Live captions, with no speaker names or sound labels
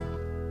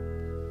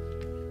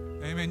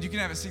Amen. You can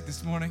have a seat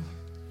this morning.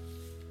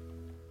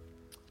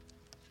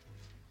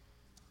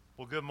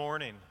 Well, good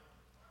morning.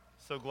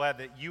 So glad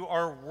that you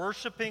are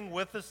worshiping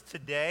with us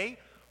today.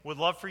 Would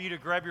love for you to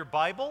grab your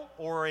Bible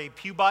or a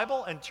pew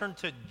Bible and turn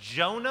to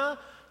Jonah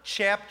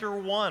chapter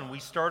 1. We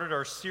started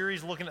our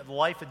series looking at the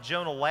life of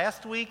Jonah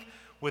last week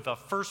with a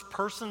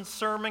first-person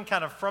sermon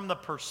kind of from the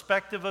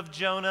perspective of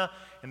Jonah.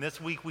 And this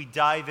week we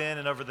dive in,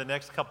 and over the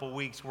next couple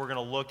weeks we're going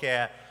to look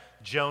at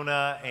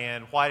Jonah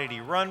and why did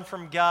he run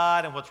from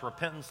God and what's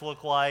repentance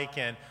look like.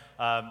 And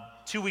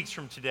 2 weeks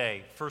from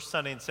today, first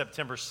Sunday in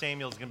September,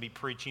 Samuel's going to be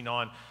preaching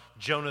on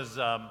Jonah's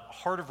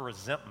heart of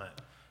resentment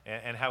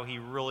and how he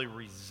really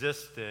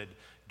resisted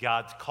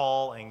God's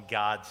call and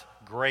God's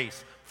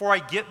grace. Before I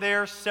get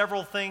there,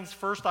 several things.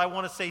 First, I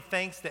want to say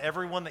thanks to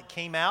everyone that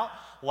came out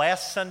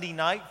last Sunday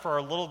night for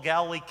our Little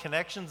Galilee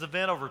Connections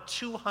event. Over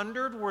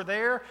 200 were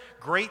there.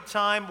 Great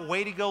time.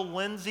 Way to go,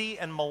 Lindsay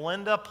and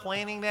Melinda,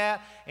 planning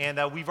that. And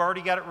we've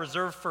already got it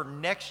reserved for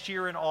next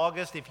year in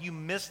August. If you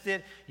missed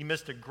it, you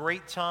missed a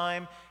great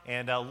time.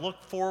 And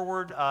look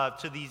forward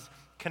to these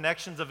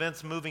Connections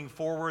events moving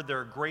forward.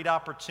 They're a great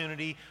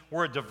opportunity.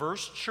 We're a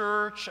diverse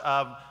church.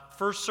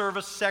 First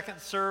service, second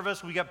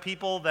service, we got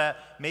people that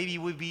maybe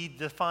would be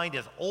defined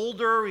as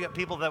older, we got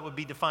people that would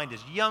be defined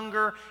as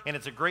younger, and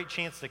it's a great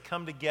chance to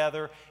come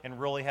together and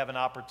really have an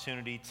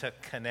opportunity to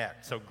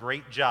connect. So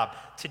great job.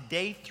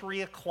 Today,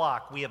 3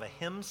 o'clock, we have a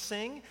hymn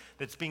sing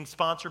that's being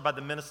sponsored by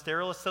the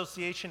Ministerial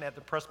Association at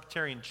the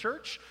Presbyterian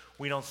Church.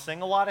 We don't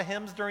sing a lot of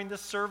hymns during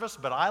this service,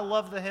 but I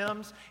love the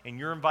hymns, and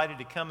you're invited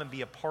to come and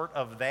be a part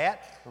of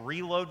that.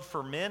 Reload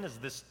for Men is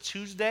this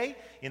Tuesday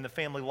in the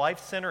Family Life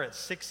Center at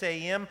 6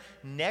 a.m.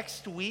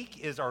 Next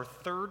week is our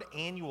third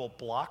annual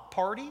block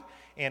party,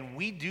 and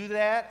we do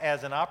that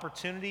as an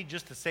opportunity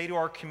just to say to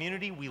our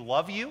community, we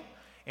love you.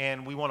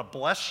 And we want to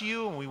bless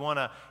you, and we want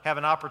to have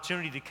an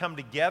opportunity to come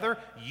together.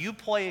 You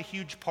play a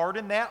huge part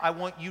in that. I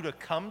want you to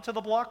come to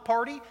the block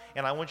party,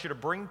 and I want you to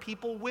bring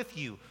people with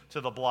you to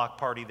the block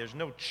party. There's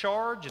no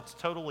charge. It's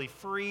totally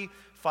free,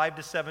 5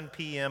 to 7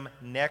 p.m.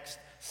 next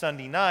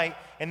Sunday night.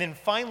 And then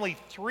finally,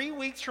 3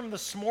 weeks from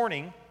this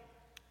morning,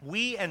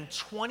 we and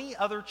 20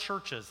 other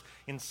churches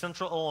in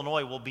Central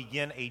Illinois will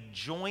begin a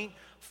joint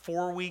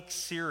 4-week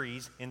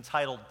series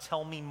entitled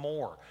Tell Me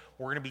More.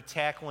 We're going to be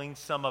tackling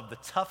some of the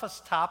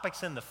toughest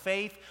topics in the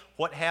faith.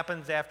 What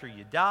happens after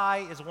you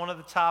die is one of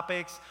the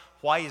topics.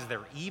 Why is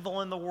there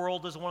evil in the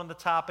world is one of the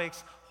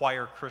topics. Why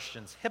are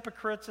Christians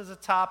hypocrites is a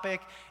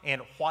topic.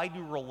 And why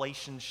do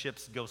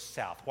relationships go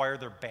south? Why are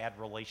there bad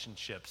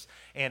relationships?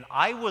 And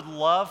I would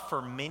love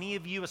for many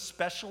of you,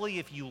 especially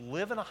if you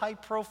live in a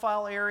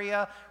high-profile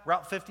area,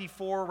 Route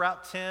 54,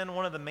 Route 10,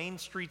 one of the main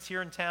streets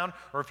here in town,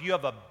 or if you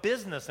have a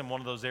business in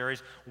one of those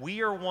areas,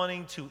 we are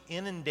wanting to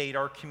inundate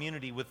our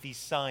community with these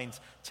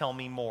signs, Tell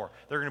Me More.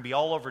 They're going to be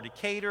all over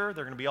Decatur.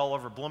 They're going to be all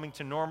over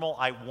Bloomington Normal.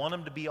 I want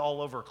them to be all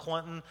over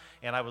Clinton,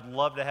 and I would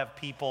love to have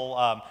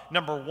people,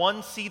 number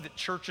one, see that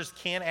churches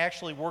can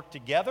actually work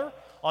together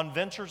on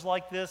ventures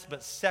like this,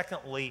 but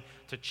secondly,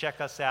 to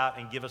check us out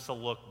and give us a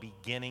look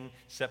beginning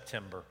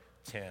September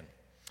 10.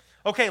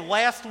 Okay,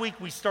 last week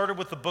we started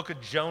with the book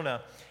of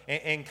Jonah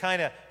and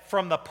kind of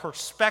from the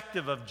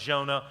perspective of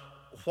Jonah,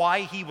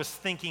 why he was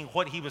thinking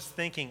what he was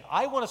thinking.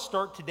 I want to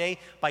start today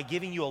by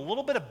giving you a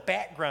little bit of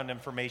background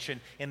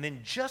information and then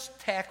just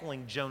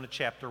tackling Jonah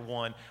chapter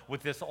 1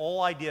 with this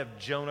whole idea of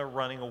Jonah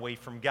running away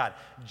from God.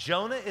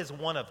 Jonah is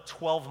one of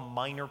 12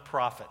 minor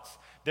prophets.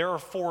 There are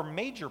 4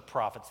 major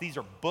prophets. These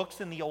are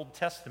books in the Old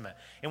Testament.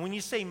 And when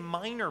you say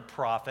minor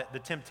prophet, the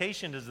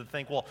temptation is to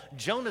think, well,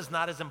 Jonah's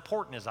not as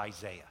important as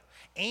Isaiah.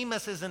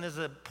 Amos isn't as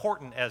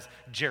important as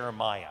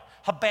Jeremiah.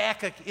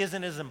 Habakkuk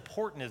isn't as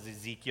important as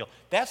Ezekiel.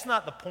 That's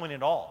not the point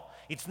at all.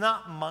 It's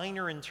not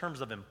minor in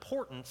terms of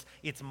importance.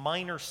 It's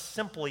minor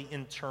simply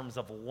in terms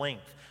of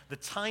length. The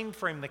time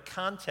frame, the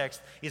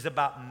context is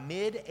about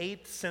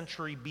mid-8th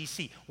century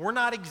BC. We're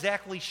not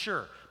exactly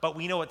sure, but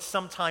we know it's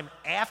sometime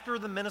after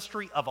the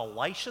ministry of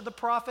Elisha the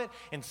prophet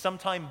and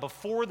sometime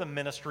before the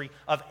ministry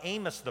of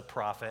Amos the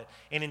prophet.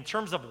 And in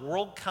terms of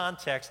world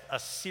context,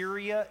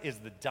 Assyria is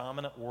the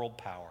dominant world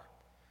power.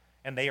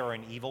 And they are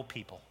an evil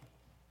people.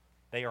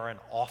 They are an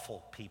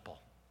awful people.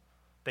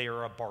 They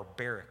are a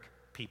barbaric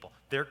people.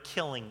 They're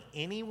killing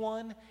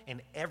anyone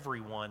and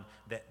everyone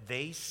that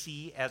they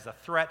see as a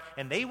threat,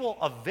 and they will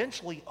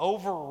eventually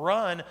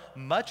overrun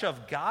much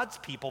of God's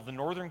people. The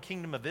northern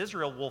kingdom of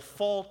Israel will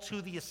fall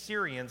to the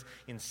Assyrians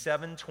in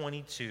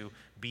 722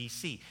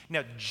 BC.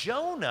 Now,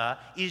 Jonah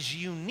is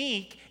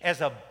unique as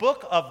a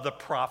book of the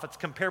prophets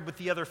compared with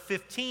the other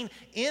 15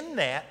 in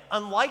that,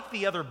 unlike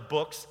the other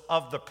books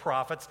of the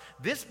prophets,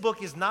 this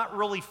book is not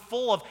really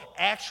full of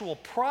actual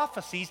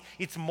prophecies.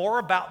 It's more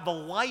about the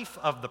life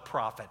of the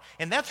prophet.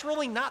 And that's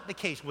really not the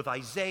case with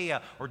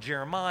Isaiah or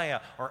Jeremiah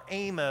or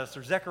Amos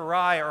or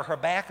Zechariah or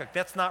Habakkuk.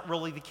 That's not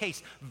really the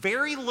case.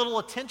 Very little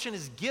attention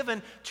is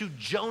given to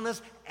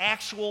Jonah's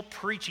actual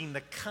preaching,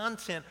 the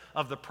content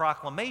of the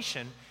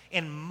proclamation.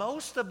 And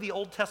most of the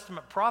Old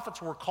Testament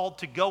prophets were called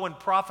to go and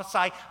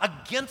prophesy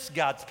against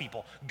God's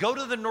people. Go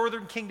to the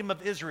northern kingdom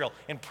of Israel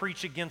and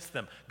preach against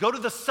them. Go to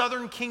the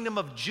southern kingdom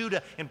of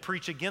Judah and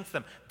preach against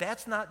them.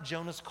 That's not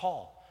Jonah's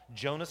call.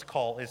 Jonah's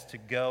call is to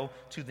go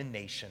to the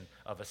nation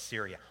of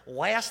Assyria.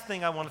 Last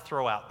thing I want to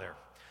throw out there.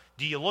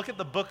 Do you look at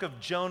the book of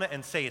Jonah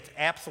and say it's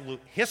absolute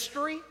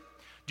history?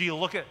 Do you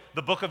look at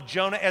the book of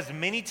Jonah, as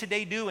many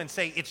today do, and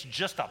say it's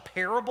just a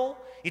parable?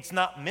 It's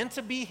not meant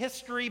to be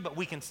history, but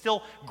we can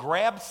still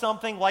grab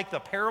something like the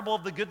parable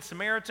of the Good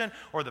Samaritan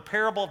or the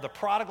parable of the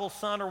prodigal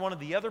son or one of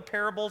the other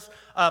parables.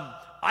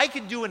 I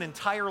could do an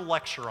entire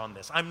lecture on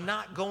this. I'm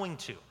not going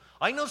to.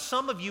 I know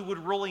some of you would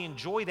really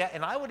enjoy that,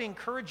 and I would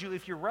encourage you,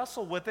 if you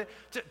wrestle with it,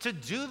 to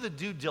do the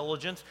due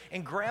diligence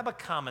and grab a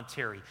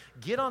commentary.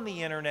 Get on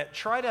the internet,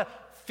 try to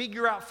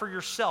figure out for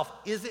yourself,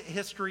 is it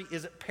history,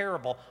 is it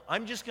parable?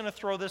 I'm just going to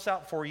throw this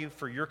out for you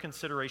for your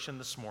consideration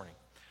this morning.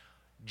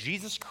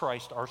 Jesus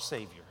Christ, our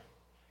Savior,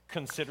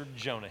 considered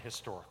Jonah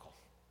historical.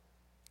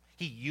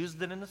 He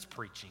used it in his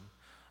preaching.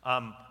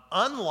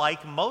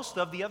 Unlike most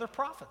of the other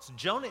prophets,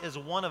 Jonah is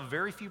one of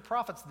very few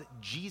prophets that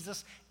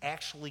Jesus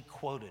actually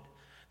quoted,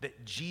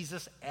 that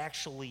Jesus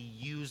actually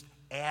used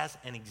as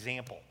an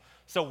example.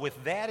 So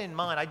with that in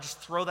mind, I just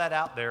throw that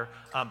out there.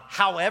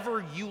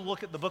 However you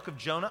look at the book of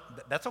Jonah,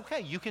 that's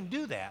okay. You can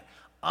do that.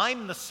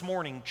 I'm this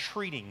morning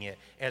treating it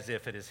as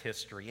if it is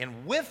history.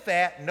 And with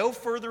that, no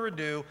further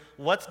ado,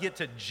 let's get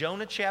to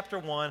Jonah chapter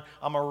 1.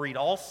 I'm going to read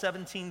all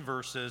 17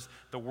 verses,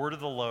 the word of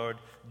the Lord,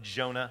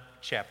 Jonah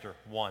chapter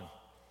 1.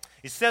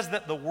 It says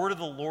that the word of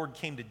the Lord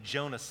came to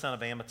Jonah, son of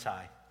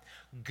Amittai.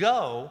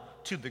 Go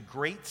to the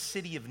great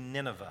city of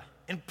Nineveh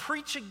and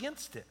preach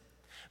against it,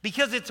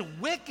 because its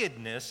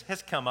wickedness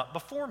has come up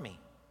before me.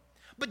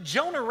 But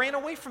Jonah ran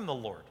away from the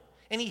Lord,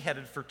 and he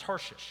headed for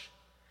Tarshish.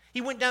 He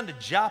went down to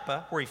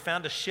Joppa, where he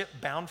found a ship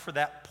bound for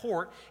that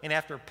port, and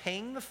after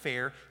paying the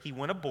fare, he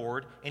went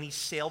aboard, and he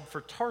sailed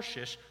for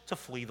Tarshish to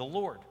flee the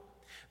Lord.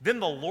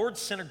 Then the Lord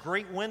sent a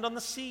great wind on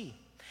the sea,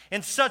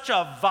 and such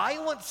a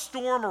violent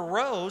storm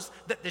arose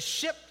that the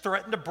ship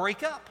threatened to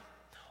break up.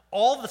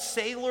 All the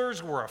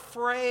sailors were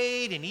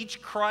afraid, and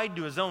each cried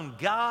to his own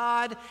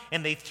god,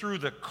 and they threw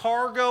the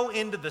cargo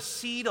into the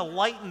sea to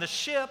lighten the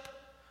ship.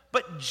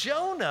 But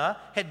Jonah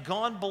had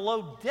gone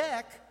below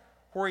deck,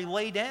 where he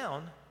lay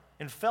down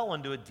and fell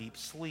into a deep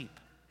sleep.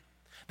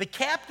 The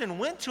captain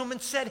went to him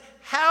and said,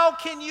 "How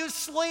can you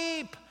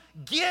sleep?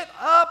 Get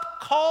up,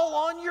 call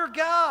on your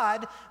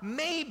God.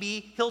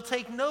 Maybe he'll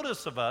take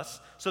notice of us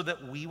so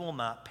that we will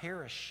not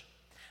perish."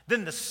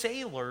 Then the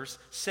sailors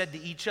said to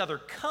each other,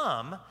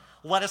 "Come,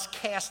 let us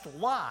cast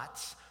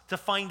lots to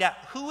find out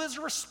who is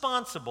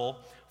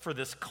responsible for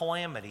this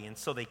calamity." And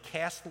so they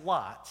cast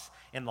lots,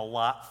 and the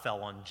lot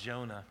fell on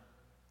Jonah.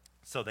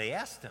 So they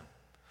asked him,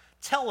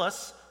 "Tell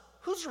us,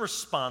 who's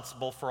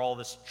responsible for all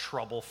this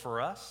trouble for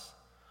us?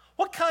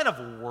 What kind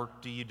of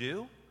work do you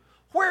do?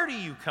 Where do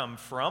you come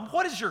from?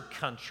 What is your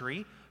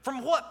country?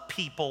 From what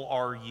people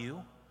are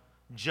you?"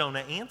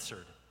 Jonah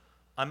answered,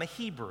 "I'm a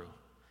Hebrew,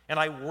 and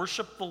I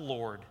worship the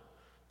Lord,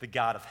 the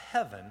God of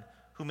heaven,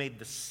 who made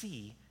the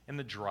sea and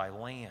the dry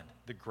land,"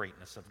 the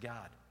greatness of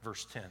God.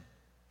 Verse 10.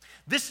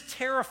 This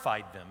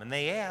terrified them, and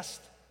they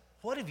asked,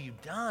 "What have you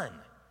done?"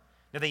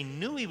 Now they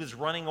knew he was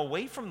running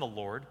away from the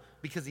Lord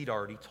because he'd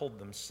already told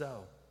them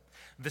so.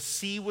 The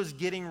sea was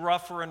getting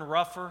rougher and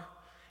rougher,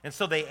 and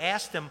so they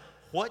asked him,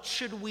 "What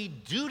should we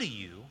do to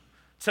you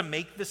to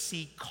make the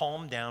sea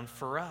calm down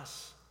for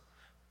us?"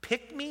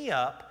 "Pick me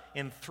up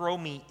and throw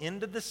me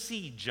into the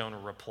sea," Jonah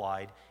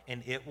replied,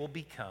 "and it will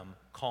become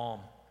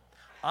calm.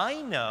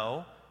 I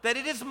know that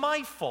it is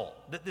my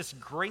fault that this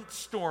great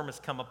storm has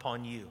come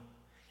upon you."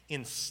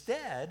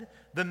 Instead,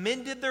 the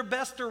men did their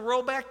best to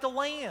row back to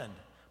land,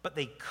 but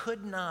they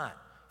could not,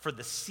 for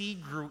the sea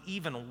grew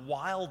even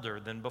wilder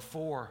than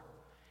before.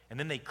 And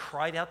then they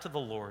cried out to the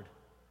Lord,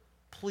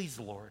 "Please,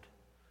 Lord,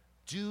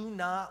 do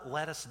not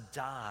let us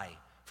die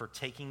for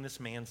taking this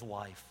man's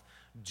life.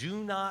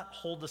 Do not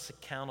hold us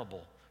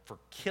accountable for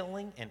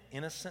killing an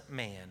innocent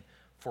man,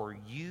 for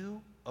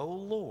you, O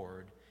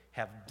Lord,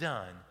 have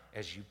done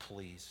as you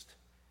pleased."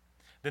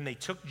 Then they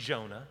took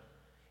Jonah,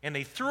 and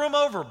they threw him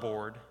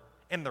overboard,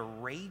 and the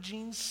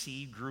raging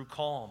sea grew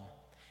calm.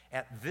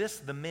 At this,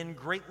 the men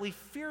greatly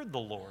feared the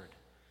Lord,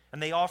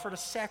 and they offered a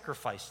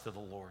sacrifice to the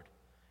Lord,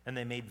 and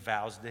they made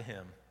vows to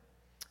him.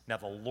 Now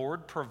the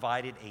Lord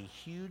provided a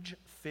huge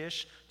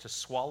fish to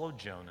swallow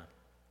Jonah,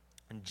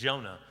 and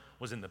Jonah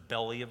was in the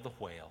belly of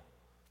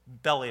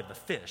the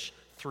fish,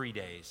 3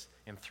 days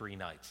and 3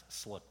 nights.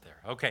 Slipped there.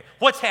 Okay,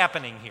 what's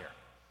happening here?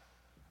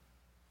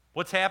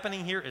 What's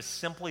happening here is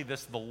simply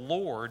this: the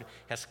Lord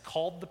has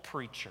called the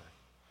preacher,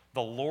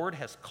 the Lord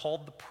has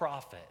called the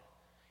prophet,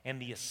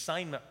 and the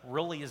assignment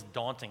really is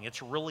daunting.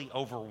 It's really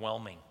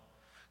overwhelming.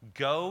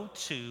 Go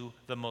to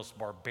the most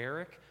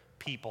barbaric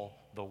people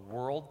the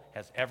world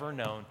has ever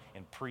known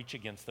and preach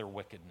against their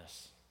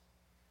wickedness.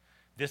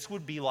 This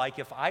would be like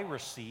if I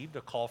received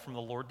a call from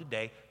the Lord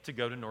today to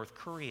go to North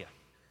Korea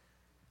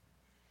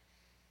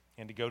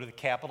and to go to the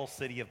capital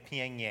city of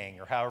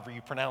Pyongyang, or however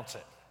you pronounce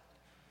it,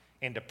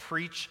 and to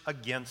preach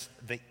against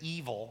the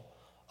evil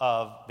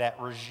of that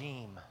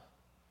regime,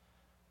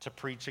 to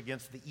preach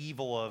against the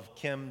evil of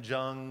Kim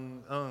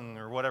Jong-un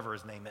or whatever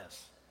his name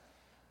is.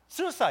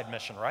 Suicide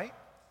mission, right?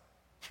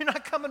 You're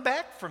not coming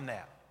back from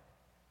that.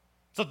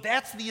 So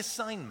that's the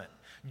assignment.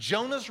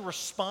 Jonah's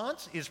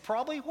response is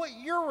probably what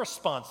your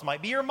response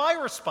might be, or my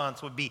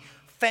response would be.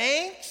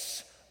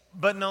 Thanks,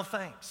 but no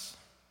thanks.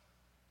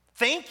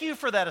 Thank you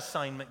for that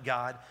assignment,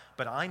 God,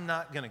 but I'm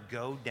not going to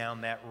go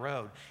down that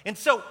road. And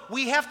so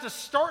we have to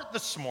start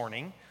this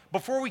morning,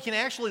 before we can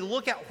actually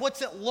look at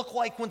what's it look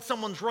like when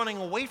someone's running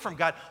away from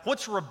God,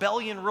 what's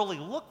rebellion really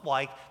look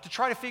like, to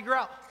try to figure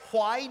out,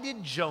 why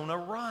did Jonah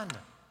run?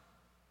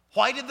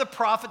 Why did the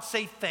prophet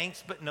say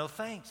thanks but no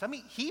thanks? I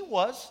mean, he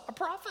was a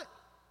prophet.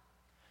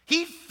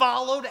 He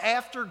followed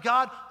after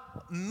God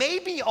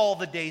maybe all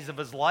the days of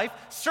his life,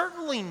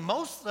 certainly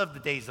most of the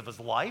days of his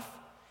life.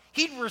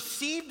 He'd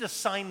received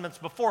assignments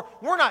before.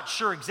 We're not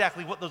sure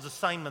exactly what those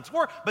assignments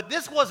were, but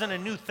this wasn't a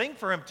new thing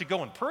for him to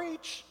go and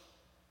preach,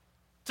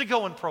 to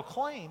go and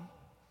proclaim.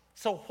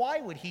 So why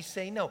would he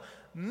say no?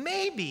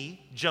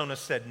 Maybe Jonah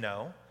said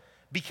no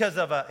because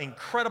of an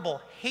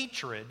incredible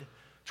hatred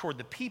toward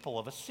the people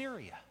of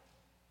Assyria.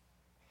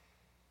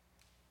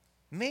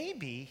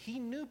 Maybe he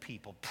knew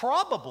people,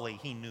 probably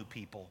he knew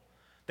people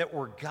that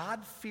were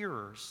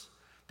God-fearers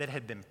that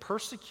had been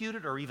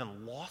persecuted or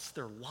even lost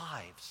their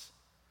lives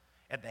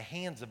at the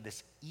hands of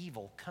this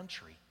evil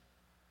country.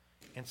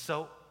 And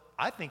so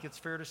I think it's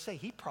fair to say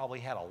he probably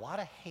had a lot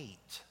of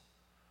hate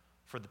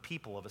for the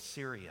people of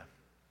Assyria.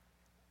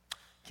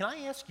 Can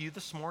I ask you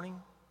this morning,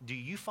 do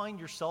you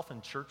find yourself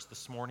in church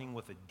this morning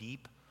with a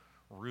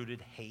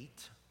deep-rooted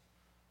hate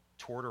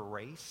toward a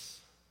race,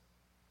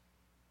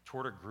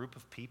 toward a group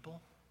of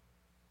people?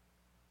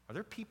 Are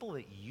there people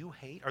that you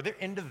hate? Are there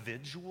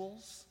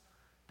individuals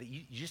that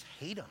you just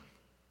hate them?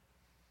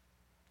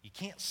 You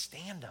can't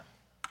stand them.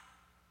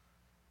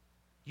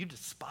 You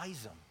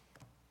despise them.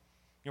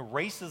 You know,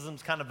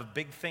 racism's kind of a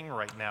big thing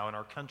right now in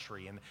our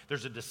country, and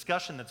there's a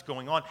discussion that's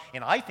going on,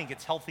 and I think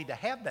it's healthy to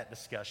have that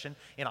discussion,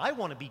 and I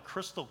want to be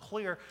crystal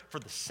clear for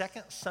the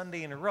second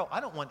Sunday in a row.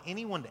 I don't want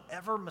anyone to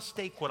ever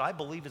mistake what I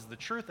believe is the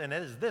truth, and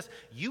it is this: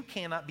 you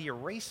cannot be a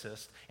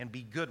racist and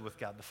be good with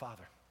God the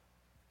Father.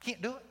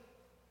 Can't do it.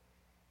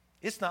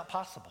 It's not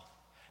possible.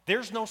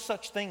 There's no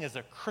such thing as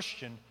a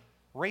Christian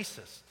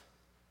racist.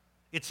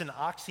 It's an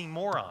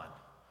oxymoron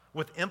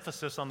with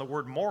emphasis on the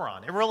word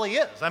moron. It really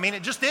is. I mean,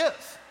 it just is.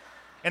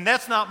 And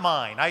that's not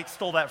mine. I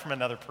stole that from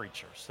another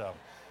preacher. So,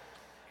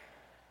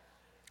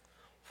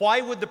 why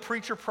would the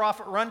preacher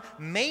prophet run?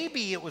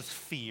 Maybe it was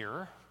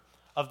fear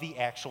of the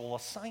actual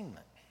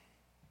assignment.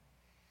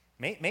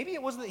 Maybe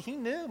it was that he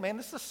knew, man,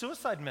 this is a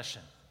suicide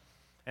mission.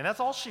 And that's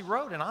all she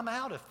wrote, and I'm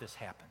out if this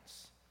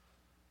happens.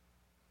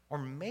 Or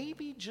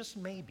maybe, just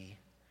maybe,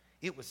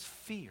 it was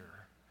fear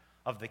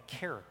of the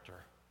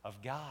character of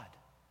God.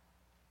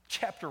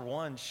 Chapter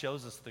 1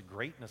 shows us the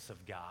greatness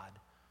of God.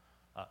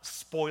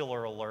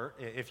 Spoiler alert,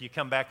 if you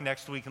come back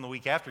next week and the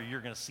week after, you're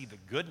going to see the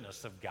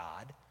goodness of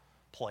God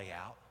play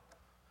out.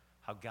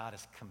 How God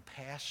is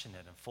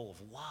compassionate and full of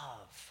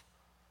love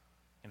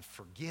and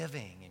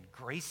forgiving and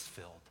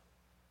grace-filled.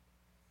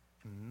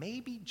 And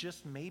maybe,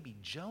 just maybe,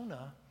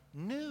 Jonah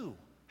knew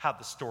how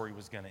the story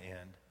was going to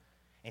end.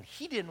 And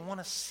he didn't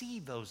want to see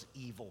those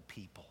evil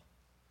people.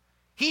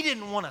 He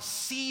didn't want to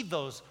see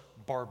those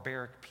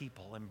barbaric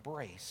people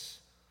embrace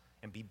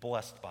and be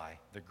blessed by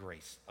the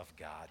grace of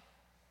God.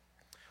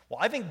 Well,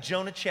 I think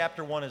Jonah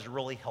chapter 1 is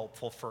really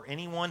helpful for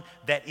anyone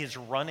that is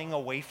running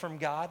away from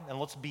God. And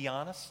let's be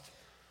honest,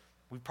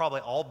 we've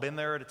probably all been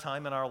there at a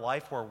time in our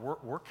life where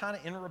we're kind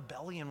of in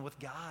rebellion with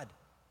God.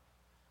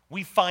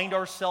 We find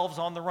ourselves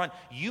on the run.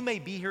 You may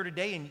be here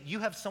today and you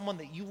have someone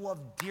that you love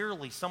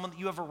dearly, someone that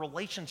you have a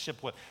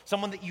relationship with,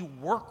 someone that you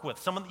work with,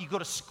 someone that you go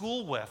to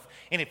school with.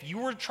 And if you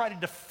were to try to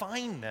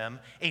define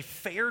them, a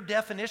fair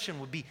definition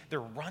would be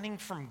they're running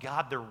from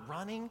God. They're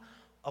running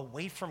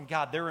away from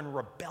God. They're in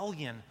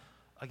rebellion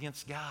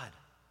against God.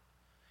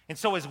 And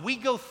so as we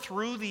go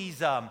through these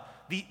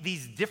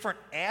different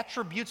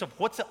attributes of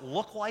what's it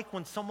look like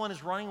when someone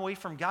is running away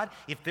from God,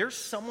 if there's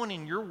someone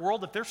in your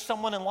world, if there's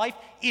someone in life,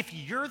 if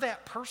you're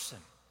that person,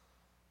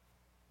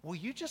 will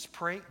you just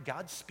pray,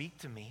 God, speak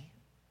to me?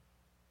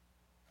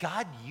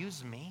 God,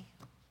 use me?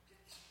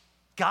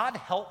 God,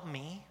 help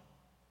me?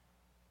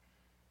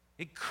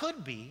 It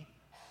could be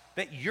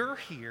that you're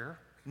here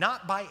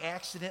not by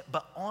accident,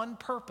 but on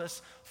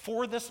purpose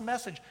for this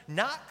message.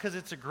 Not because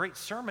it's a great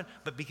sermon,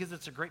 but because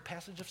it's a great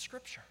passage of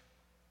Scripture.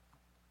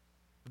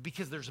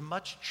 Because there's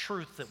much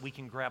truth that we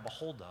can grab a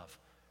hold of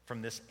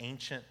from this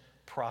ancient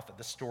prophet,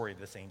 the story of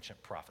this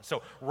ancient prophet.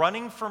 So,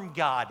 running from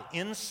God,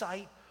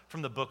 insight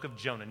from the book of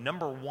Jonah.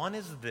 Number one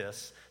is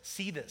this: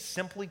 see that,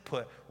 simply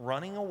put,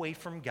 running away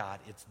from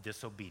God, it's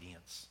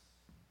disobedience.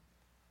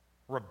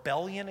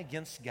 Rebellion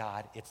against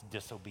God, it's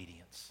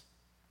disobedience.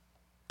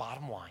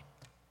 Bottom line.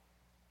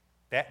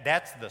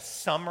 That's the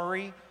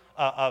summary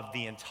of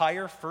the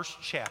entire first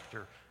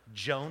chapter.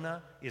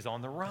 Jonah is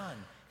on the run.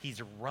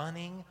 He's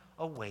running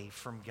away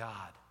from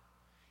God.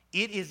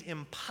 It is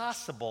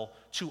impossible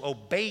to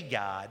obey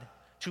God,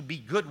 to be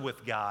good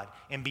with God,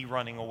 and be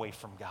running away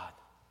from God.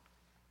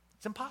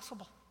 It's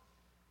impossible.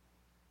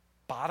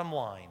 Bottom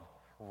line,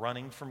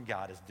 running from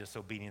God is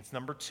disobedience.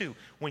 Number two,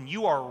 when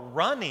you are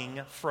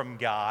running from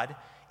God,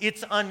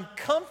 it's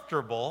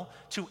uncomfortable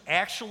to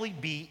actually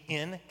be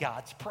in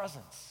God's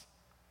presence.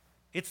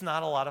 It's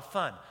not a lot of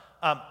fun.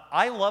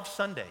 I love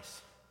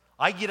Sundays.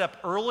 I get up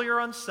earlier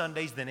on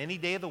Sundays than any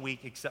day of the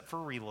week except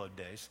for reload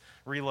days.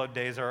 Reload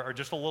days are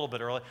just a little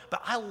bit early,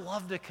 but I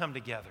love to come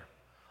together.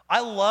 I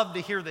love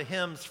to hear the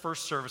hymns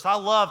first service. I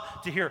love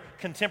to hear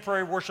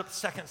contemporary worship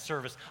second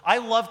service. I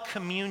love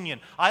communion.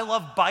 I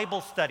love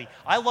Bible study.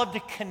 I love to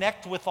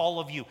connect with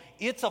all of you.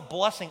 It's a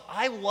blessing.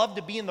 I love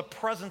to be in the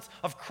presence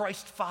of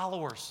Christ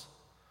followers.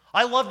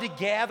 I love to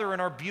gather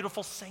in our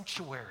beautiful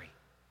sanctuary.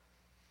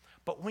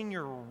 But when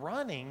you're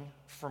running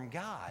from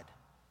God,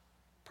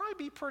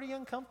 probably be pretty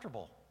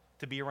uncomfortable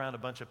to be around a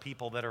bunch of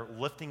people that are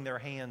lifting their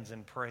hands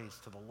in praise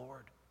to the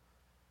Lord.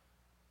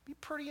 Be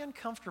pretty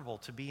uncomfortable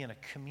to be in a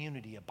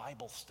community, a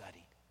Bible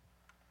study.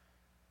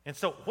 And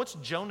so what's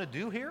Jonah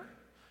do here?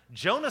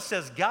 Jonah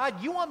says,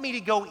 God, you want me to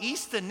go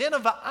east to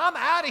Nineveh? I'm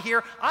out of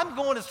here. I'm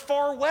going as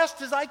far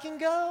west as I can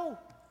go.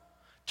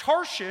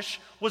 Tarshish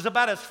was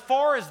about as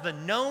far as the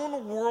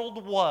known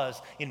world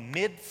was in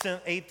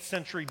mid-8th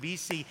century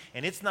BC,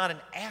 and it's not an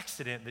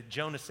accident that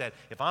Jonah said,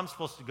 if I'm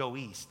supposed to go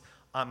east,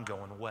 I'm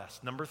going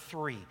west. Number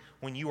three,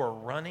 when you are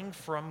running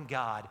from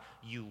God,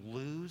 you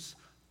lose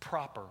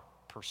proper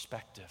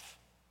perspective.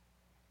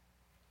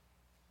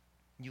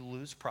 You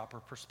lose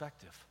proper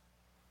perspective.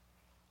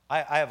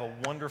 I have a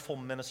wonderful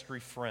ministry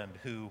friend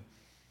who,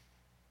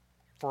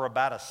 for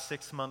about a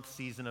 6-month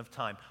season of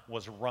time,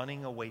 was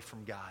running away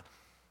from God.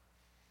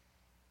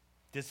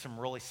 Did some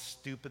really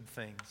stupid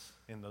things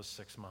in those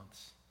 6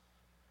 months.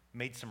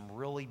 Made some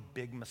really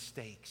big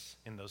mistakes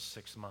in those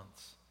 6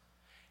 months.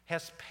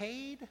 Has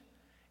paid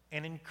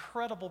an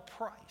incredible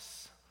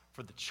price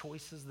for the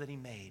choices that he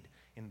made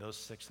in those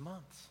 6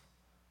 months.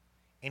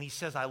 And he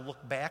says, I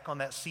look back on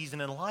that season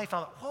in life,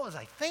 I'm like, what was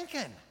I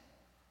thinking?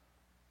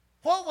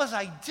 What was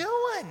I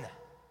doing?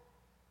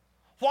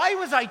 Why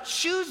was I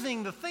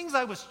choosing the things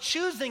I was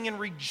choosing and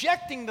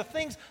rejecting the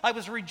things I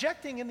was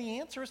rejecting? And the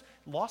answer is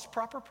lost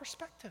proper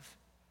perspective.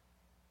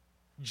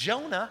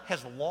 Jonah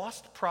has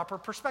lost proper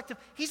perspective.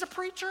 He's a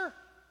preacher.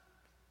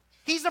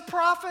 He's a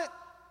prophet.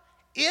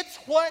 It's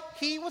what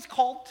he was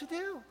called to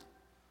do.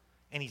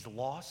 And he's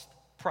lost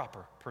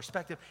proper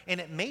perspective. And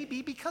it may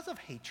be because of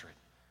hatred.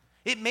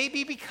 It may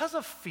be because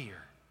of fear.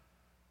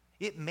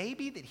 It may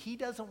be that he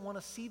doesn't want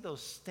to see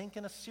those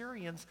stinking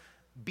Assyrians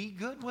be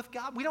good with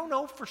God. We don't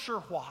know for sure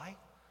why,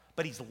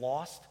 but he's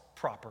lost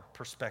proper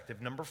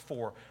perspective. Number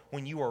four,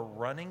 when you are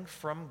running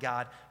from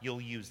God,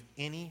 you'll use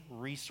any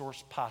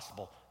resource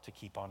possible to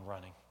keep on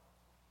running.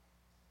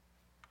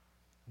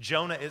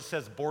 Jonah, it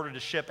says, boarded a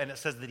ship, and it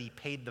says that he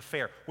paid the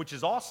fare, which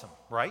is awesome,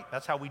 right?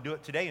 That's how we do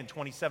it today in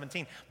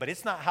 2017. But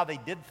it's not how they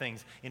did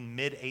things in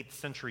mid-8th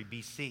century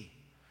BC.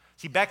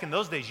 See, back in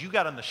those days, you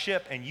got on the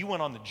ship and you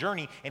went on the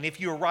journey, and if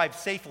you arrived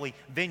safely,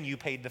 then you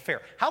paid the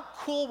fare. How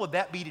cool would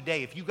that be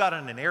today if you got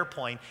on an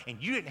airplane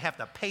and you didn't have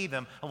to pay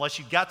them unless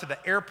you got to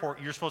the airport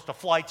you're supposed to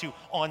fly to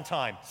on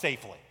time,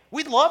 safely?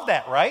 We'd love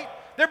that, right?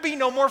 There'd be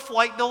no more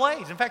flight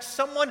delays. In fact,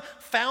 someone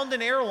found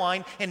an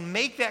airline and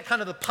make that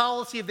kind of the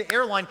policy of the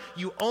airline.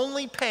 You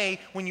only pay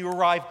when you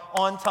arrive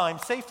on time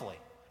safely.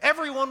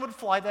 Everyone would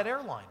fly that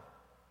airline.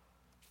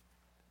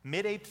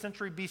 Mid-8th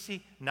century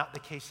BC, not the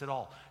case at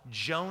all.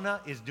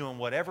 Jonah is doing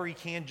whatever he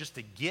can just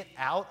to get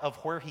out of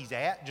where he's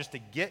at, just to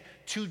get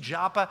to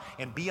Joppa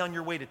and be on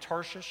your way to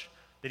Tarshish,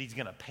 that he's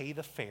going to pay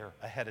the fare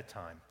ahead of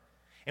time.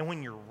 And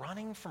when you're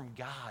running from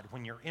God,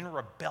 when you're in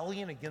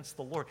rebellion against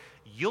the Lord,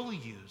 you'll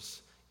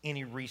use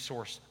any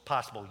resource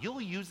possible.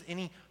 You'll use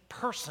any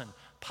person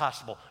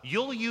possible.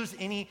 You'll use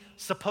any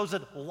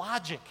supposed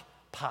logic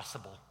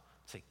possible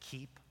to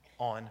keep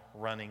on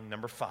running.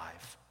 Number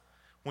five,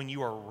 when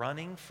you are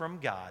running from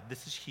God,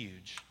 this is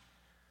huge,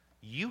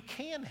 you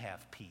can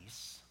have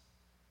peace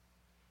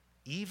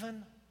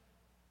even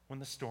when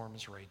the storm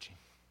is raging.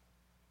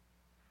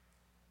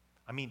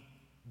 I mean,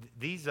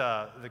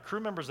 the crew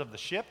members of the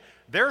ship,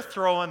 they're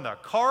throwing the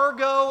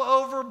cargo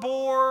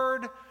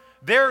overboard.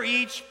 They're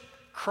each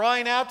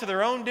crying out to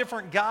their own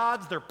different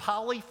gods. They're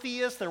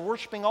polytheists. They're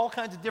worshiping all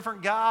kinds of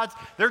different gods.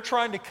 They're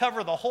trying to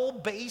cover the whole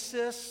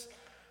basis.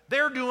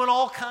 They're doing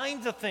all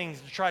kinds of things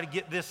to try to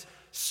get this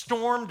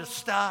storm to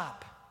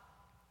stop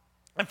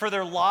and for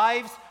their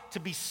lives to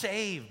be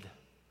saved.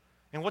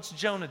 And what's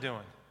Jonah doing?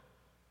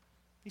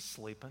 He's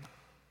sleeping.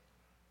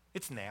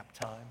 It's nap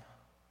time.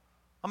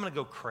 I'm going to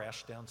go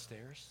crash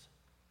downstairs.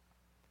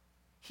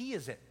 He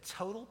is at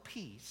total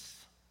peace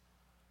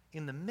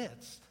in the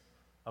midst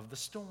of the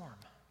storm.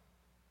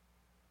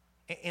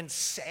 And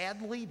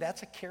sadly,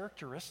 that's a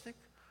characteristic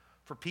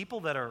for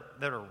people that are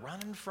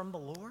running from the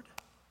Lord.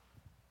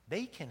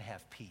 They can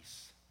have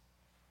peace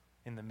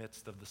in the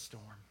midst of the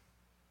storm.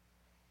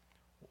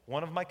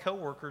 One of my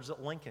coworkers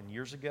at Lincoln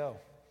years ago,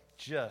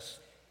 just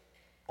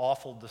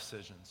awful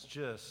decisions,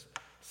 just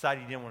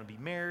decided he didn't want to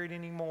be married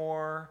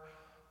anymore,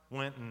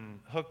 went and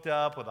hooked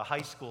up with a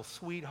high school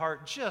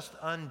sweetheart, just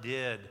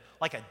undid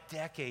like a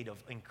decade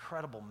of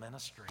incredible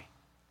ministry.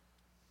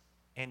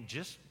 And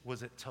just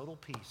was at total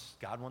peace.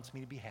 God wants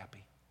me to be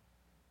happy.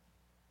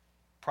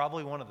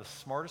 Probably one of the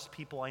smartest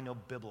people I know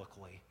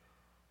biblically,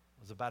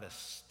 was about as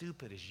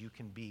stupid as you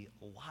can be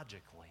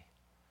logically,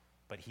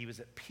 but he was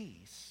at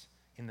peace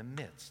in the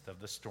midst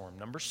of the storm.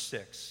 Number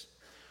 6,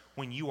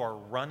 when you are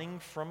running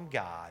from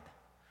God,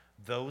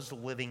 those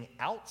living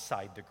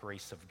outside the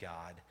grace of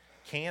God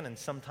can and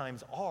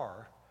sometimes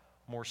are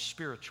more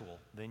spiritual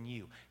than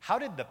you. How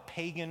did the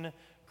pagan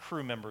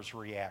crew members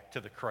react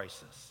to the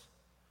crisis?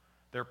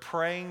 They're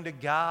praying to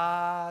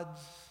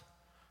gods.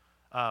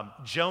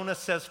 Jonah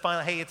says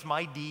finally, hey, it's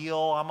my deal.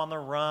 I'm on the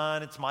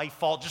run. It's my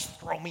fault. Just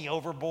throw me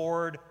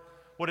overboard.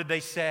 What did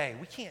they say?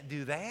 We can't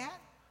do that.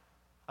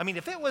 I mean,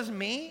 if it was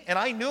me and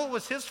I knew it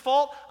was his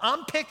fault,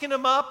 I'm picking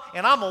him up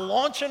and I'm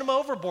launching him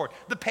overboard.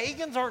 The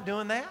pagans aren't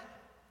doing that.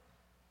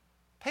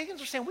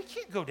 Pagans are saying, we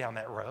can't go down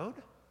that road.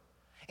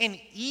 And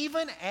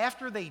even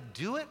after they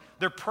do it,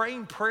 they're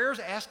praying prayers,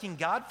 asking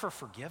God for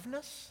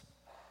forgiveness.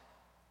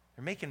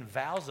 They're making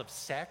vows of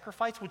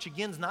sacrifice, which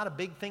again is not a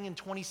big thing in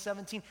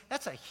 2017.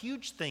 That's a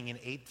huge thing in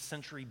 8th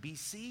century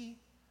BC.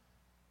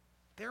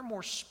 They're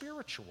more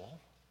spiritual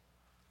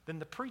than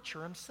the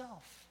preacher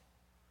himself.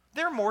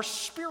 They're more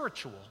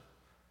spiritual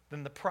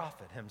than the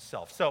prophet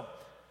himself. So,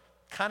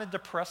 kind of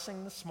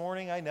depressing this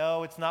morning. I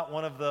know it's not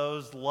one of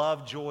those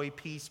love, joy,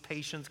 peace,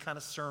 patience kind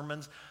of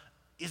sermons.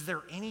 Is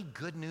there any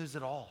good news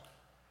at all?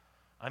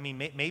 I mean,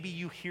 maybe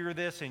you hear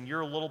this and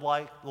you're a little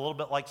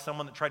bit like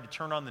someone that tried to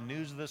turn on the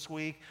news this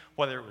week,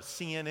 whether it was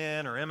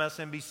CNN or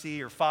MSNBC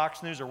or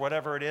Fox News or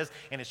whatever it is,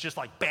 and it's just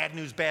like bad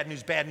news, bad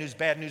news, bad news,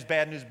 bad news,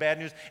 bad news, bad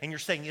news, and you're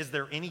saying, is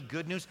there any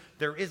good news?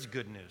 There is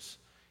good news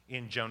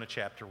in Jonah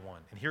chapter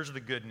 1. And here's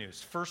the good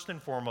news. First and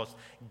foremost,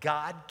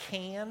 God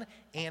can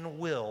and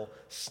will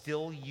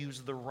still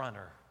use the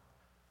runner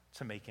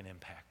to make an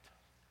impact.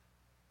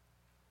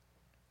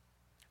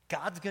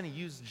 God's going to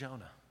use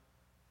Jonah.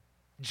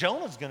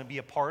 Jonah's going to be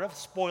a part of,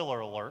 spoiler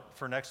alert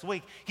for next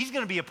week, he's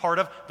going to be a part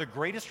of the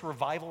greatest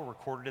revival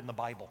recorded in the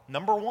Bible.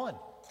 Number 1,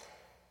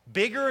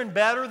 bigger and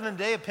better than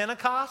the day of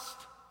Pentecost,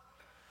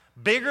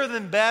 bigger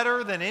than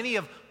better than any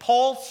of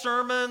Paul's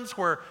sermons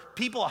where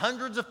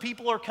hundreds of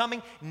people are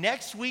coming.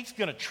 Next week's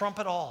going to trump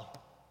it all.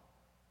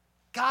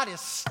 God is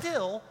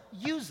still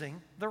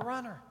using the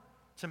runner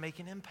to make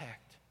an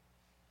impact.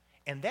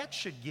 And that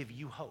should give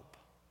you hope.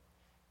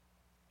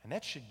 And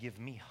that should give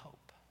me hope.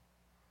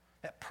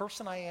 That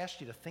person I asked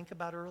you to think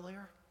about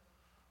earlier,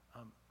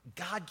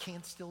 God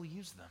can still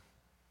use them.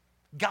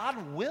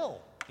 God will,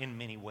 in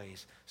many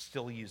ways,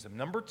 still use them.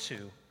 Number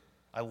 2,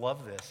 I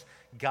love this.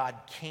 God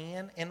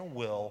can and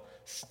will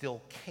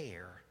still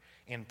care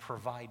and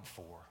provide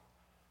for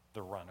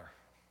the runner.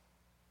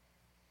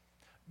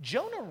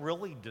 Jonah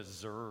really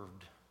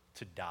deserved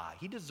to die.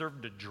 He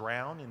deserved to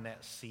drown in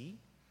that sea.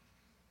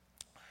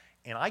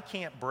 And I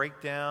can't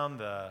break down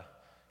the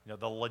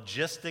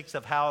logistics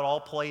of how it all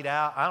played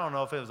out. I don't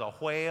know if it was a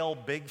whale,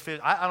 big fish.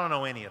 I don't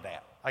know any of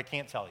that. I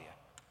can't tell you.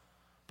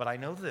 But I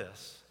know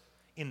this.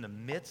 In the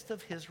midst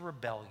of his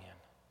rebellion,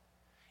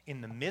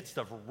 in the midst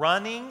of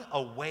running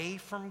away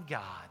from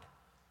God,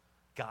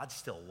 God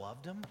still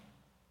loved him.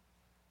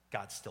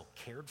 God still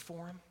cared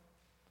for him.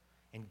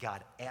 And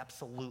God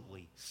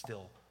absolutely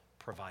still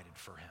provided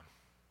for him.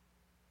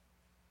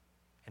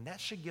 And that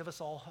should give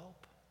us all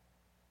hope.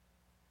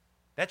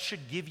 That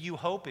should give you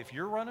hope if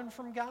you're running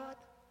from God.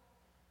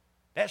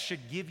 That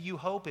should give you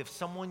hope if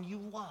someone you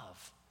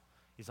love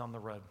is on the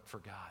road for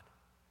God.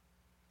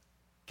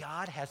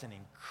 God has an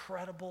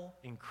incredible,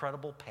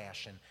 incredible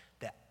passion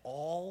that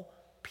all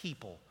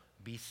people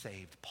be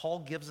saved. Paul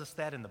gives us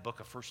that in the book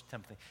of 1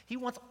 Timothy. He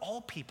wants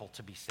all people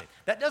to be saved.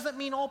 That doesn't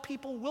mean all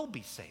people will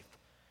be saved.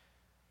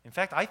 In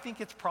fact, I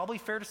think it's probably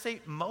fair to say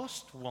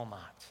most will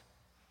not.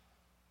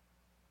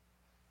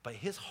 But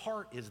his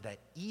heart is that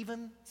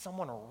even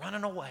someone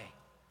running away,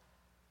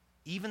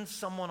 even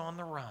someone on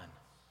the run,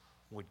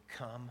 would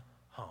come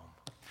home.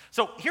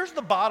 So here's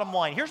the bottom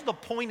line. Here's the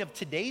point of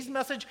today's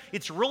message.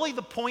 It's really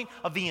the point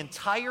of the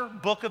entire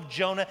book of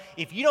Jonah.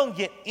 If you don't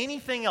get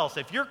anything else,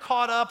 if you're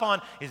caught up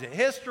on, is it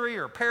history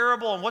or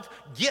parable and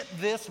get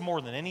this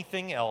more than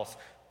anything else.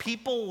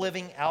 People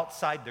living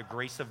outside the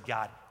grace of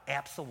God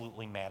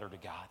absolutely matter to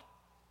God.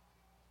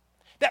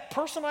 That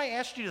person I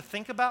asked you to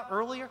think about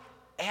earlier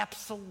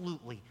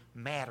absolutely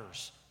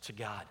matters to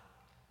God.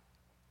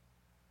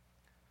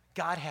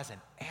 God has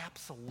an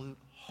absolute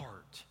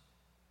heart.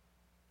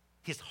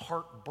 His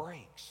heart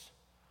breaks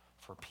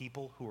for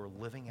people who are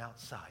living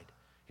outside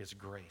his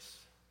grace.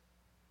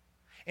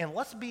 And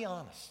let's be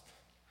honest,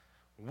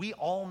 we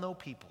all know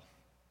people.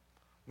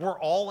 We're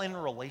all in a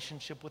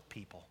relationship with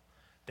people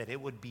that it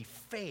would be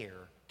fair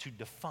to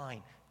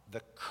define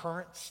the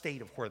current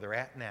state of where they're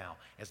at now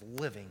as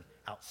living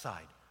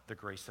outside the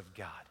grace of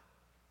God.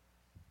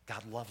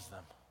 God loves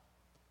them.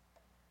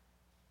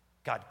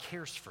 God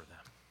cares for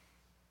them.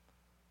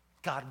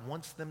 God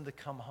wants them to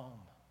come home.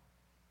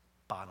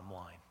 Bottom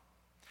line.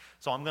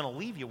 So I'm going to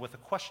leave you with a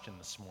question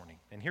this morning.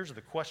 And here's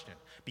the question.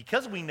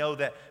 Because we know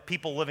that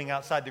people living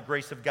outside the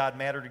grace of God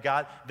matter to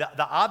God,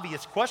 the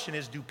obvious question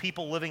is, do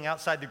people living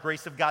outside the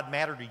grace of God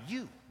matter to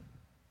you?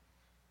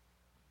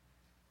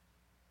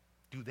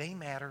 Do they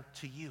matter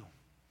to you?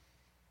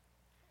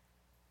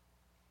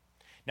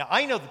 Now,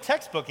 I know the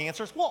textbook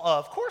answer is, well,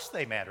 of course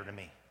they matter to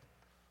me.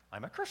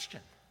 I'm a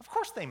Christian. Of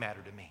course they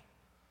matter to me.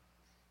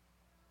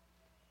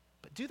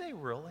 But do they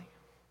really?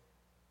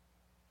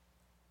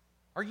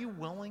 Are you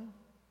willing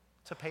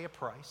to pay a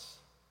price?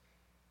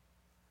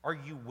 Are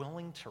you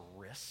willing to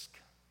risk?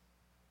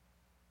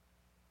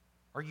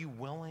 Are you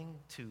willing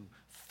to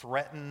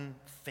threaten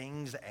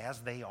things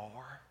as they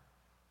are?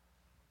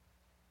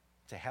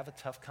 To have a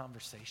tough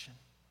conversation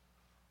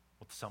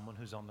with someone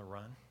who's on the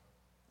run?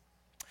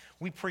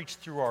 We preached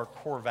through our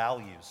core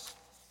values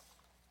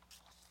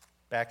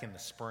back in the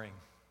spring,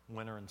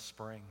 winter and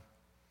spring.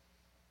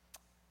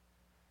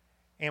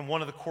 And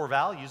one of the core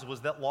values was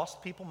that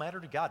lost people matter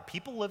to God.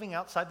 People living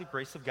outside the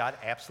grace of God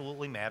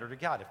absolutely matter to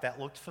God. If that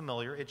looked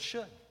familiar, it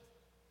should.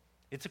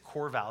 It's a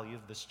core value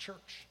of this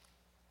church.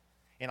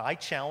 And I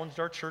challenged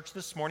our church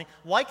this morning,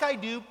 like I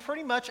do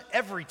pretty much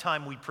every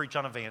time we preach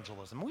on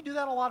evangelism. We do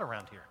that a lot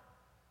around here.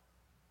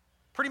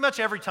 Pretty much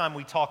every time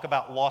we talk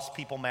about lost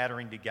people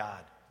mattering to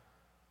God.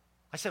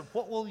 I said,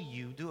 what will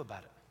you do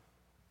about it?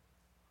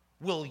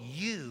 Will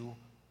you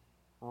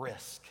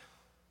risk?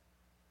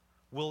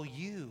 Will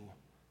you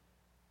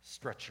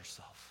stretch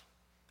yourself?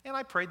 And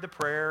I prayed the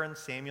prayer, and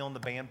Samuel and the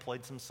band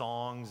played some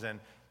songs, and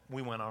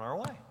we went on our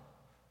way.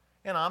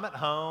 And I'm at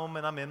home,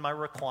 and I'm in my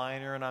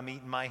recliner, and I'm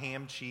eating my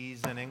ham,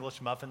 cheese, and English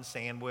muffin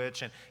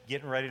sandwich, and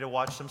getting ready to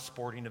watch some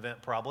sporting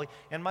event probably,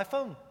 and my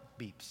phone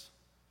beeps.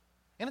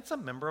 And it's a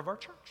member of our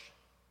church.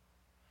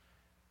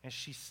 And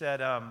she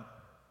said,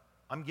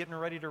 I'm getting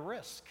ready to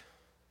risk.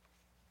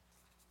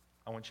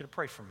 I want you to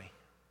pray for me.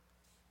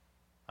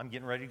 I'm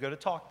getting ready to go to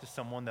talk to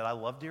someone that I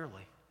love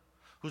dearly,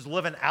 who's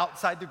living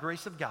outside the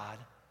grace of God,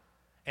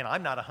 and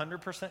I'm not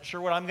 100% sure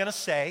what I'm going to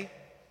say.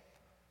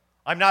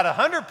 I'm not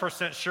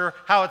 100% sure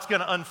how it's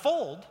going to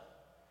unfold,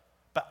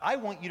 but I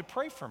want you to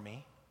pray for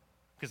me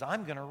because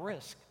I'm going to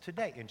risk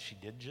today. And she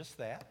did just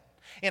that.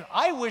 And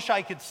I wish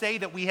I could say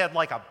that we had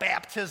like a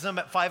baptism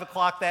at 5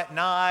 o'clock that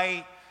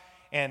night,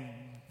 and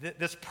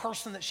this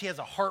person that she has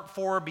a heart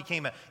for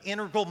became an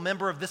integral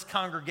member of this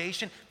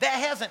congregation. That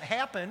hasn't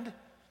happened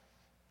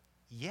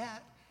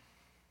yet.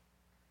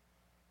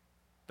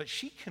 But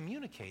she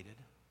communicated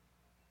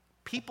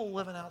people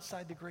living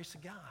outside the grace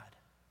of God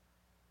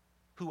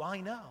who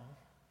I know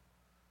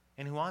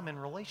and who I'm in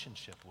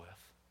relationship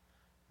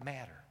with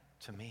matter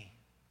to me.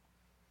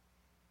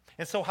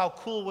 And so how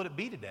cool would it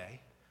be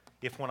today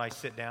if when I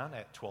sit down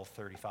at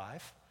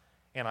 12:35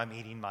 and I'm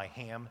eating my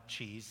ham,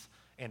 cheese,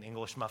 and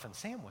English muffin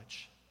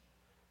sandwich,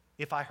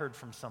 if I heard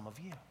from some of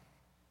you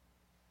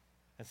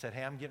and said,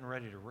 hey, I'm getting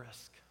ready to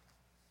risk.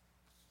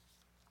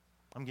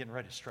 I'm getting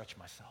ready to stretch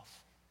myself.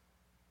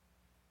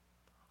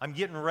 I'm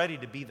getting ready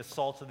to be the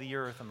salt of the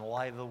earth and the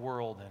light of the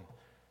world and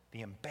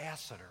the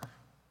ambassador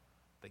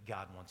that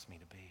God wants me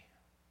to be.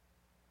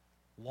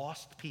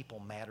 Lost people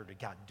matter to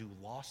God. Do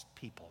lost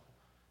people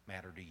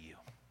matter to you?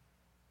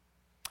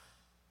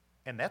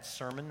 And that's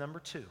sermon number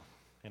 2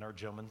 in our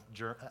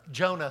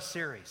Jonah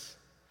series.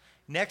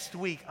 Next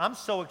week, I'm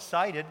so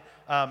excited.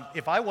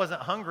 If I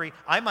wasn't hungry,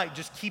 I might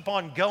just keep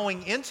on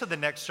going into the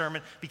next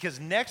sermon because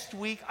next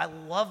week, I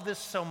love this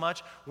so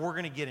much, we're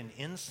going to get an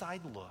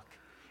inside look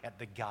at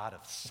the God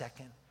of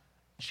second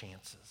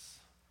chances.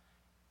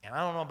 And I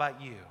don't know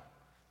about you,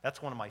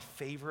 that's one of my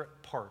favorite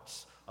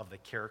parts of the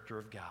character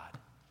of God,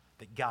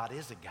 that God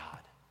is a God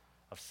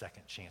of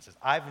second chances.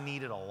 I've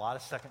needed a lot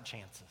of second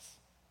chances.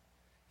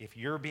 If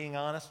you're being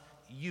honest,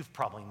 you've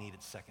probably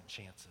needed second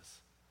chances.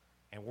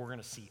 And we're going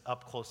to see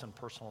up close and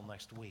personal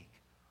next week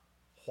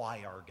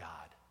why our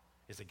God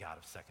is a God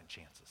of second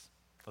chances.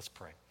 Let's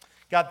pray.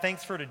 God,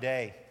 thanks for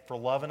today, for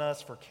loving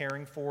us, for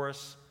caring for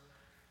us.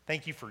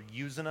 Thank you for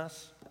using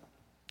us.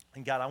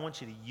 And God, I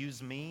want you to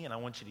use me and I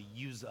want you to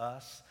use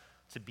us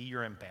to be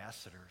your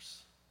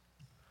ambassadors,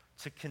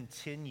 to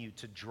continue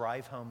to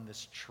drive home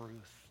this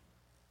truth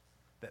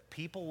that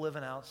people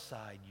living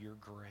outside your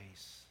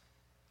grace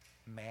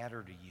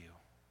matter to you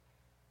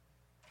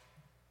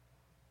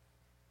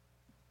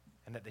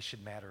and that they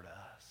should matter to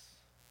us.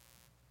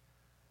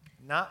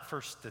 Not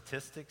for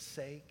statistics'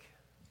 sake,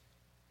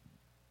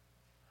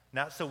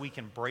 not so we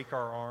can break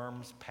our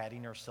arms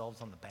patting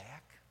ourselves on the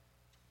back,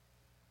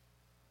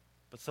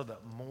 but so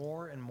that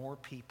more and more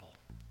people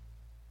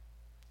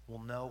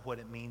will know what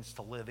it means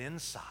to live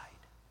inside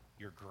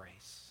your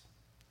grace,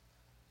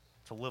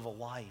 to live a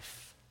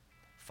life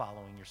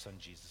following your Son,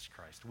 Jesus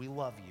Christ. We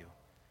love you,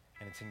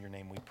 and it's in your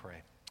name we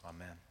pray.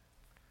 Amen.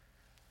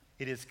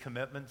 It is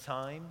commitment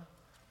time.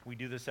 We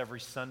do this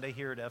every Sunday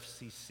here at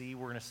FCC.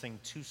 We're going to sing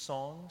 2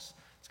 songs.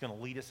 It's going to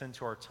lead us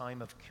into our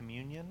time of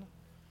communion.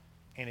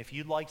 And if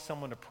you'd like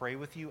someone to pray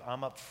with you,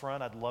 I'm up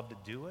front. I'd love to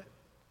do it.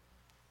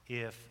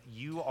 If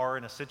you are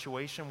in a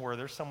situation where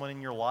there's someone in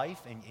your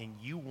life and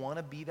you want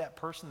to be that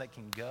person that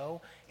can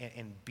go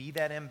and be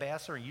that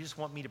ambassador, and you just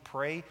want me to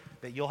pray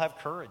that you'll have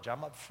courage,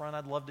 I'm up front.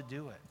 I'd love to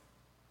do it.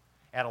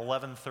 At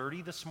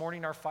 11:30 this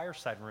morning, our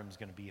fireside room is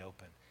going to be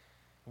open.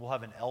 We'll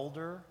have an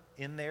elder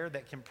in there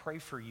that can pray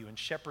for you and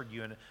shepherd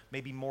you in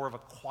maybe more of a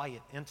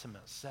quiet,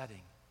 intimate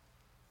setting.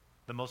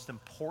 The most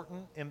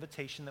important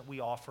invitation that we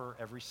offer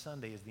every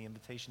Sunday is the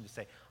invitation to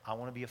say, I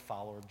want to be a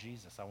follower of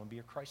Jesus. I want to be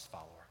a Christ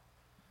follower.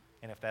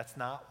 And if that's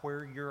not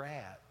where you're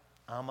at,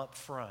 I'm up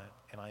front,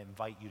 and I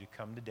invite you to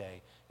come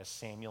today as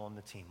Samuel and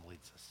the team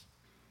leads us.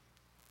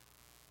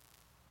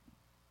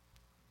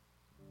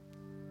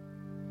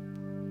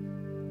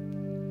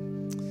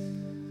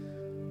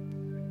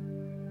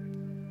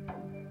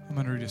 I'm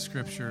going to read a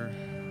scripture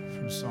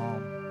from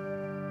Psalm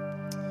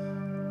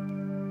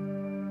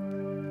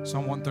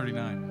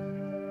 139.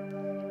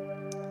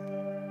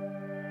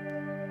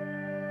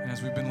 And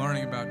as we've been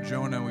learning about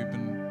Jonah, we've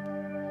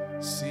been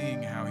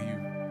seeing how he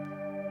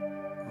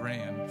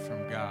ran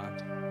from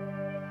God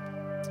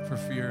for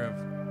fear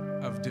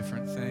of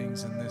different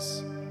things, and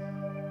this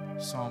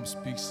psalm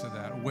speaks to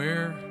that.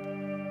 Where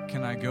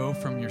can I go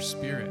from your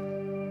spirit?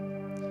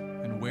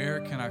 And where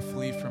can I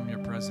flee from your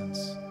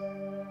presence?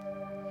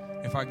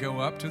 If I go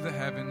up to the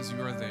heavens,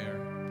 you are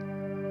there.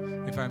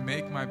 If I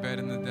make my bed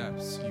in the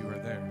depths, you are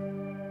there.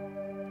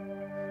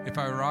 If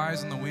I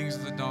rise on the wings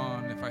of the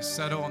dawn, if I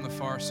settle on the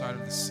far side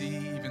of the sea,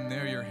 even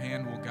there your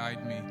hand will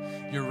guide me.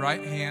 Your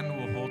right hand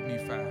will hold me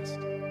fast.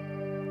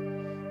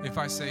 If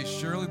I say,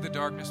 surely the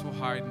darkness will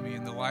hide me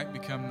and the light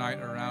become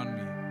night around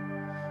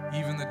me,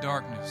 even the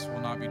darkness will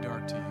not be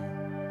dark to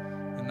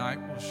you. The night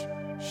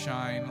will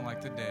shine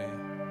like the day,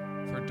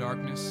 for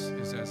darkness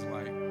is as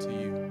light to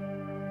you.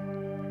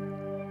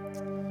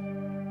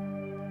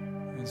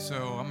 And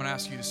so I'm going to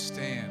ask you to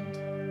stand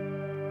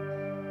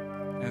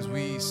as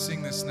we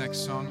sing this next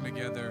song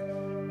together.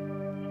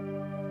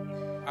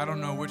 I don't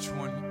know which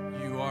one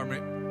you are,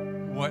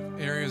 what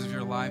areas of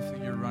your life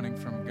that you're running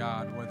from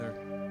God, whether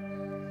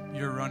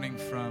you're running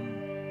from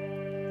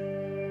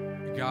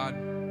God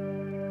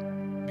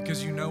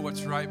because you know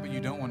what's right, but you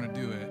don't want to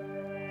do it.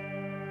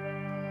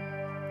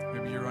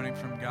 Maybe you're running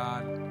from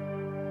God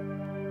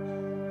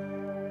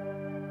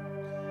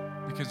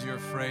because you're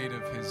afraid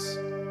of His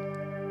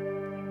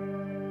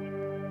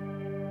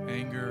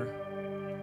anger